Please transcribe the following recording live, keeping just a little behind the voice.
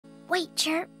Wait,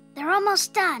 Chirp. They're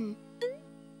almost done.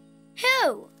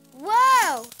 Who?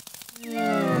 Whoa!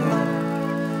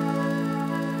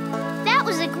 That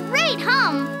was a great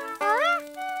hum.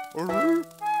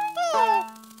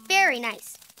 Very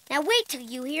nice. Now wait till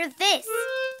you hear this.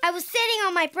 I was sitting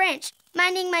on my branch,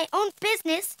 minding my own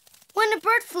business, when a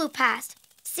bird flew past,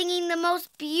 singing the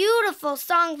most beautiful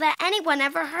song that anyone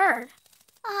ever heard.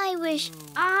 I wish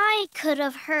I could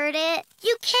have heard it.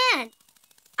 You can.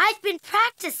 I've been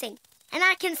practicing, and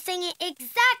I can sing it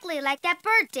exactly like that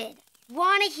bird did.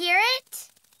 Want to hear it?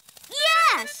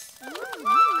 Yes!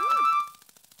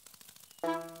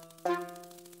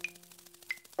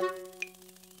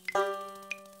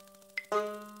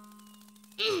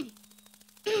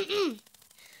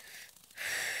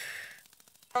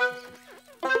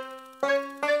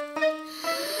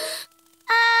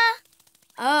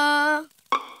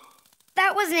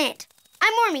 That wasn't it.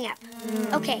 I'm warming up.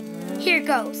 Okay, here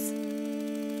goes.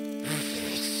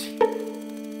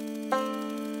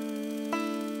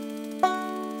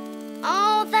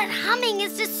 Oh, that humming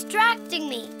is distracting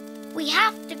me. We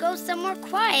have to go somewhere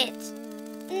quiet.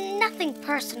 Nothing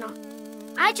personal.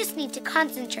 I just need to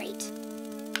concentrate.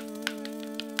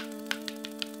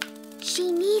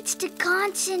 She needs to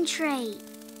concentrate.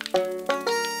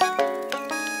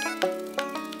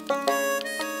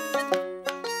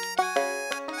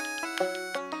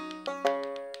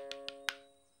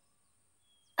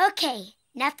 Okay,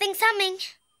 nothing's humming.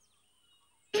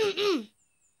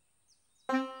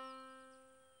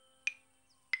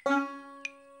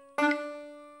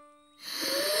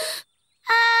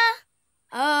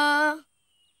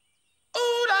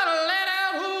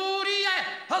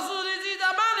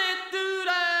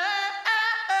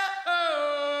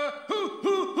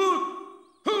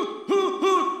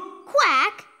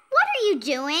 Quack, what are you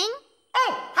doing?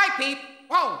 Oh, hi, Peep.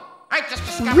 Whoa, I just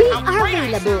discovered We how are bright I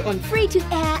available sound. on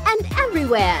free-to-air and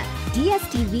everywhere.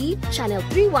 DSTV, channel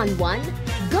 311,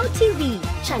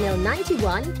 GoTV, channel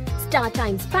 91,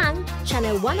 StarTimes Bang,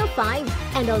 channel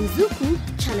 105, and on Zuku,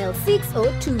 channel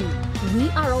 602. We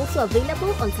are also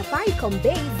available on Safaricom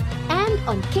Base and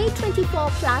on K24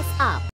 Plus app.